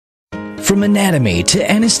From anatomy to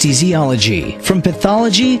anesthesiology, from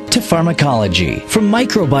pathology to pharmacology, from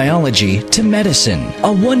microbiology to medicine,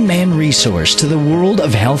 a one-man resource to the world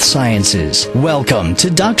of health sciences. Welcome to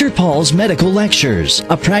Dr. Paul's Medical Lectures.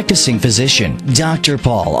 A practicing physician, Dr.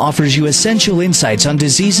 Paul offers you essential insights on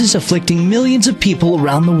diseases afflicting millions of people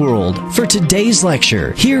around the world. For today's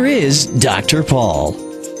lecture, here is Dr. Paul.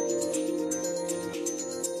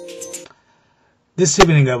 This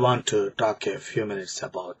evening I want to talk a few minutes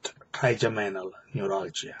about trigeminal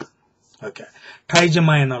neuralgia. Okay,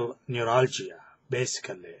 trigeminal neuralgia,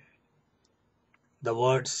 basically, the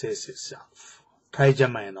word says itself.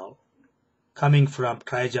 Trigeminal, coming from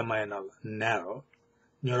trigeminal nerve,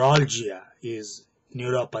 neuralgia is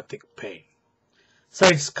neuropathic pain. So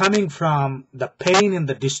it's coming from the pain in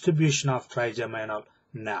the distribution of trigeminal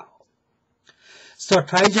nerve. So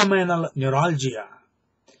trigeminal neuralgia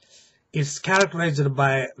is characterized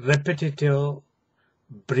by repetitive,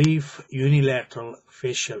 brief, unilateral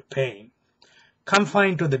facial pain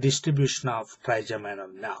confined to the distribution of trigeminal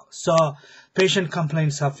nerve. So patient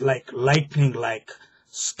complains of like lightning-like,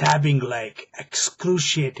 stabbing-like,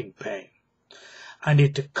 excruciating pain. And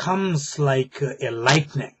it comes like a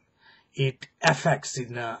lightning. It affects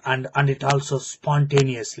and it also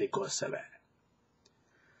spontaneously goes away.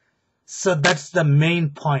 So that's the main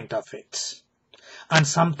point of it. And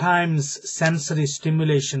sometimes sensory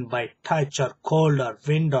stimulation by touch or cold or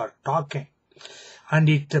wind or talking. And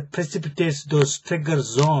it precipitates those trigger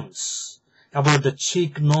zones about the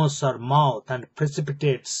cheek, nose or mouth and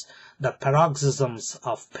precipitates the paroxysms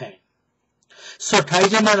of pain. So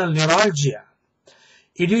trigeminal neuralgia,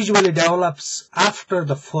 it usually develops after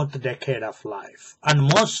the 4th decade of life. And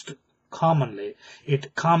most commonly,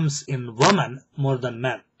 it comes in women more than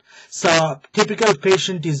men. So, typical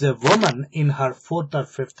patient is a woman in her 4th or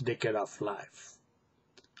 5th decade of life.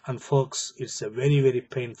 And folks, it's a very, very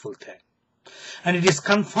painful thing. And it is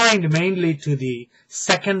confined mainly to the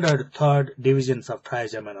 2nd or 3rd divisions of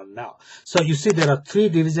trigeminal nerve. So, you see there are 3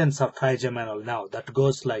 divisions of trigeminal nerve that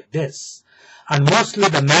goes like this. And mostly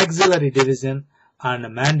the maxillary division and the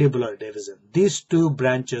mandibular division. These 2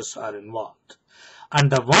 branches are involved.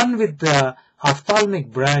 And the one with the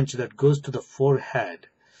ophthalmic branch that goes to the forehead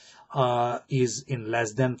is in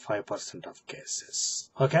less than 5% of cases.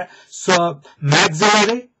 Okay, so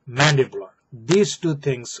maxillary, mandibular, these 2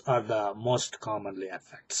 things are the most commonly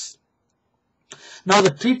affects. Now the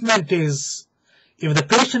treatment is, if the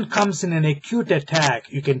patient comes in an acute attack,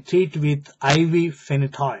 you can treat with IV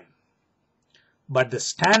phenytoin. But the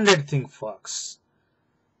standard thing, folks,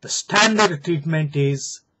 the standard treatment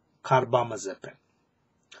is carbamazepine.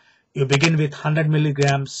 You begin with 100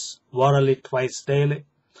 milligrams orally twice daily.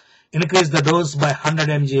 Increase the dose by 100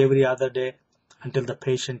 mg every other day until the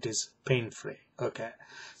patient is pain-free. Okay,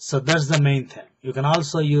 so that's the main thing. You can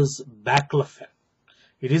also use baclofen.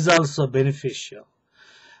 It is also beneficial,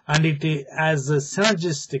 and it has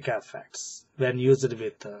synergistic effects when used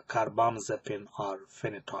with carbamazepine or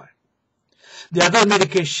phenytoin. The other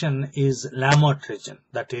medication is lamotrigine,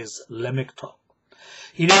 that is Lamictal.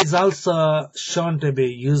 It is also shown to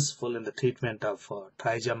be useful in the treatment of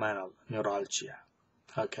trigeminal neuralgia.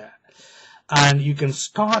 Okay, and you can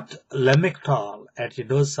start Lamictal at a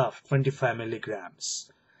dose of 25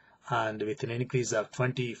 milligrams and with an increase of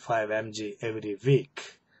 25 mg every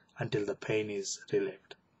week until the pain is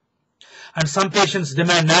relieved. And some patients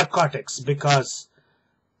demand narcotics because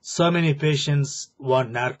so many patients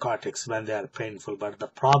want narcotics when they are painful, but the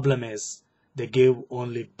problem is they give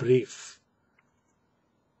only brief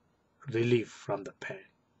relief from the pain.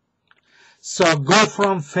 So go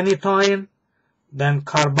from phenytoin, then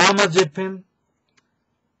carbamazepine,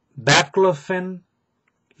 baclofen,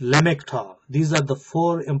 Lamictal. These are the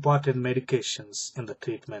 4 important medications in the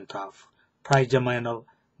treatment of trigeminal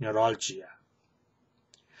neuralgia.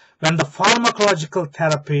 When the pharmacological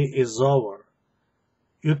therapy is over,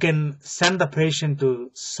 you can send the patient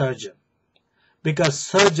to surgeon, because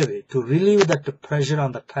surgery to relieve that pressure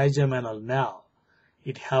on the trigeminal nerve,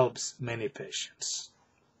 it helps many patients.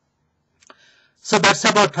 So that's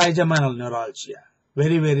about trigeminal neuralgia.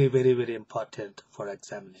 Very, very, very, very important for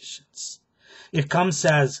examinations. It comes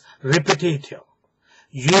as repetitive,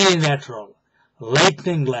 unilateral,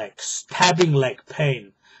 lightning-like, stabbing-like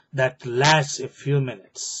pain that lasts a few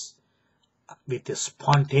minutes with a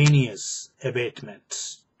spontaneous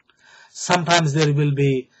abatement. Sometimes there will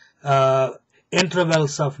be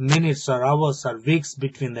intervals of minutes or hours or weeks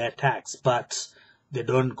between the attacks, but they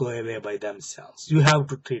don't go away by themselves. You have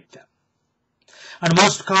to treat them. And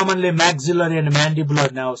most commonly, maxillary and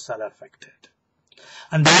mandibular nerves are affected.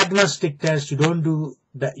 And diagnostic tests, you don't do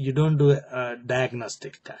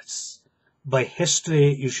diagnostic tests. by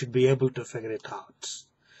history, you should be able to figure it out.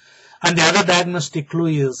 And the other diagnostic clue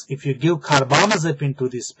is if you give carbamazepine to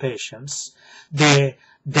these patients, they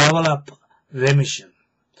develop remission.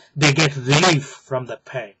 They get relief from the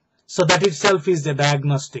pain. So that itself is the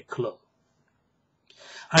diagnostic clue.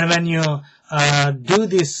 And when you do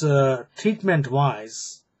this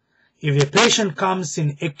treatment-wise, if a patient comes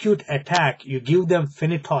in acute attack, you give them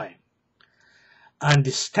phenytoin. And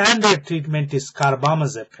the standard treatment is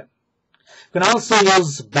carbamazepine. You can also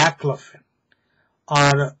use baclofen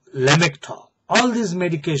or lamictal. All these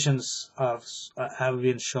medications have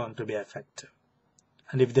been shown to be effective.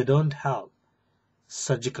 And if they don't help,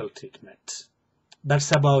 surgical treatment.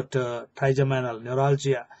 That's about trigeminal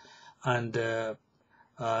neuralgia and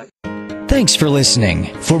Thanks for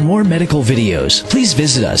listening. For more medical videos, please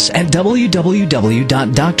visit us at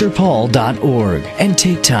www.drpaul.org and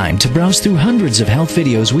take time to browse through hundreds of health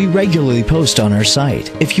videos we regularly post on our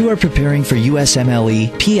site. If you are preparing for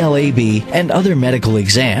USMLE, PLAB, and other medical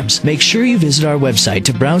exams, make sure you visit our website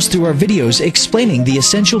to browse through our videos explaining the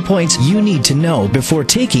essential points you need to know before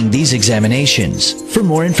taking these examinations. For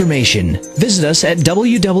more information, visit us at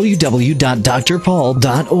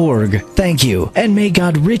www.drpaul.org. Thank you, and may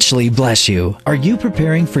God richly bless you. Are you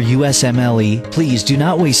preparing for USMLE? Please do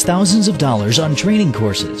not waste thousands of dollars on training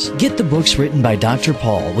courses. Get the books written by Dr.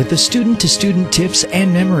 Paul with the student-to-student tips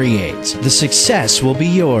and memory aids. The success will be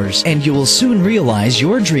yours, and you will soon realize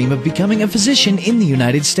your dream of becoming a physician in the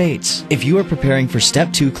United States. If you are preparing for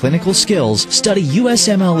Step 2 clinical skills, study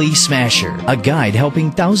USMLE Smasher, a guide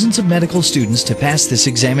helping thousands of medical students to pass this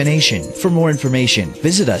examination. For more information,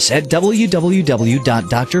 visit us at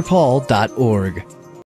www.drpaul.org.